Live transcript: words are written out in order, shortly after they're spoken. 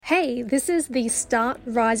Hey, this is the Start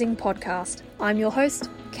Rising podcast. I'm your host,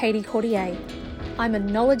 Katie Cordier. I'm a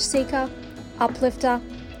knowledge seeker, uplifter,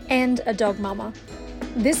 and a dog mama.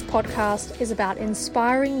 This podcast is about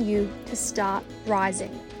inspiring you to start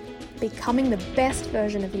rising, becoming the best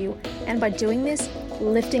version of you, and by doing this,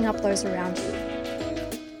 lifting up those around you.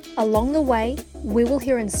 Along the way, we will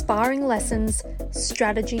hear inspiring lessons,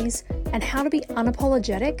 strategies, and how to be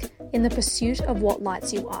unapologetic in the pursuit of what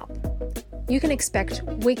lights you up. You can expect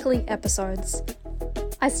weekly episodes.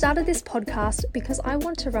 I started this podcast because I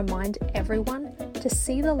want to remind everyone to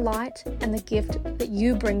see the light and the gift that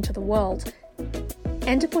you bring to the world,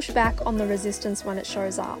 and to push back on the resistance when it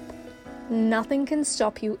shows up. Nothing can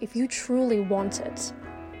stop you if you truly want it.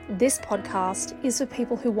 This podcast is for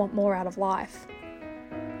people who want more out of life.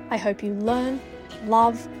 I hope you learn,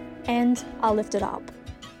 love, and are lifted up.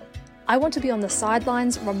 I want to be on the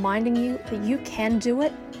sidelines reminding you that you can do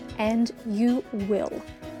it, and you will.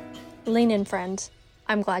 Lean in, friend.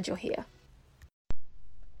 I'm glad you're here.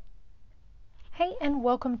 Hey, and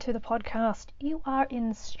welcome to the podcast. You are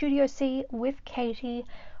in Studio C with Katie,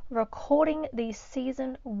 recording the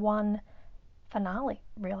season 1 finale,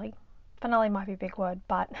 really. Finale might be a big word,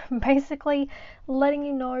 but basically letting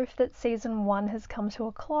you know that season 1 has come to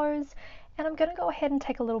a close, and I'm going to go ahead and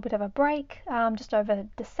take a little bit of a break just over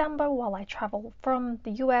December while I travel from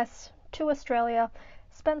the US to Australia,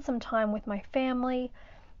 spend some time with my family,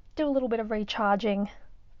 do a little bit of recharging,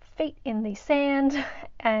 feet in the sand,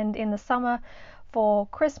 and in the summer for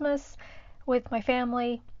Christmas with my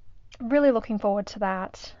family. Really looking forward to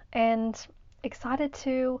that, and excited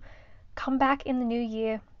to come back in the new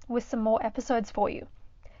year with some more episodes for you.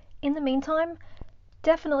 In the meantime,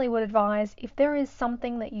 definitely would advise, if there is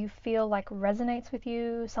something that you feel like resonates with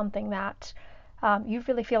you, something that you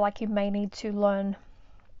really feel like you may need to learn,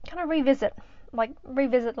 kind of revisit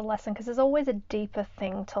the lesson, because there's always a deeper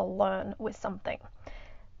thing to learn with something.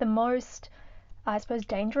 The most, I suppose,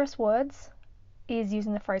 dangerous words is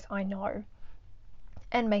using the phrase "I know"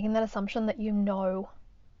 and making that assumption that you know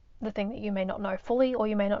the thing that you may not know fully, or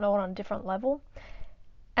you may not know it on a different level.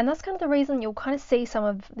 And that's kind of the reason you'll kind of see some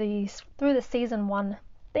of these through the season 1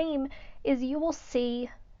 theme, is you will see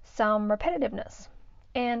some repetitiveness,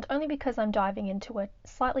 and only because I'm diving into a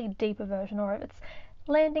slightly deeper version, or if it's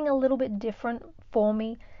landing a little bit different for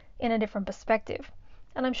me in a different perspective.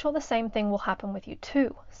 And I'm sure the same thing will happen with you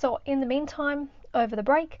too. So in the meantime, over the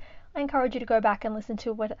break, I encourage you to go back and listen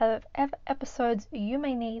to whatever episodes you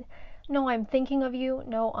may need. Know I'm thinking of you,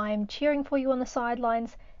 know I'm cheering for you on the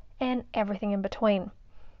sidelines, and everything in between.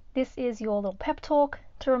 This is your little pep talk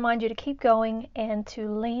to remind you to keep going and to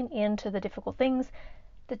lean into the difficult things,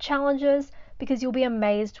 the challenges, because you'll be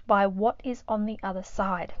amazed by what is on the other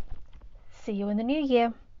side. See you in the new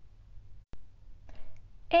year.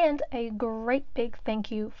 And a great big thank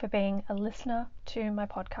you for being a listener to my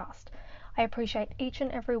podcast. I appreciate each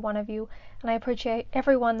and every one of you, and I appreciate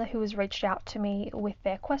everyone who has reached out to me with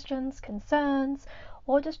their questions, concerns,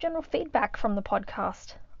 or just general feedback from the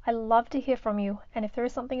podcast. I love to hear from you, and if there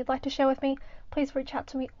is something you'd like to share with me, please reach out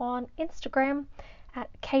to me on Instagram at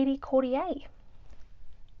Katie Cordier.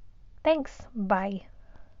 Thanks. Bye.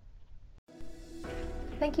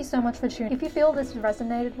 Thank you so much for tuning in. If you feel this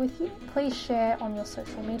resonated with you, please share on your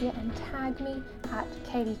social media and tag me at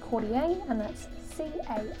Katie Cordier, and that's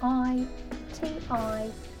CAITICOURTIER,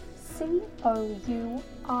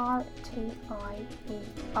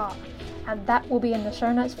 and that will be in the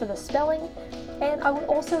show notes for the spelling. And I would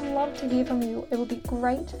also love to hear from you. It would be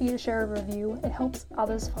great for you to share a review. It helps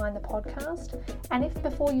others find the podcast. And if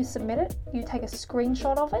before you submit it, you take a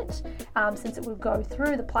screenshot of it, since it will go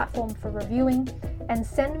through the platform for reviewing, and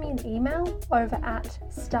send me an email over at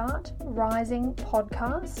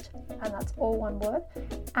startrisingpodcast, and that's all one word,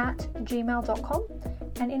 at gmail.com.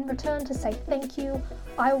 And in return, to say thank you,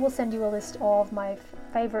 I will send you a list of my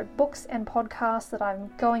favorite books and podcasts that I'm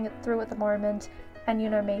going through at the moment. And you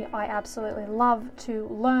know me, I absolutely love to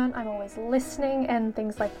learn. I'm always listening and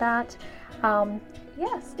things like that.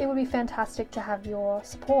 Yes, it would be fantastic to have your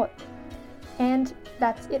support. And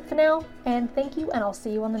that's it for now. And thank you, and I'll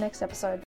see you on the next episode.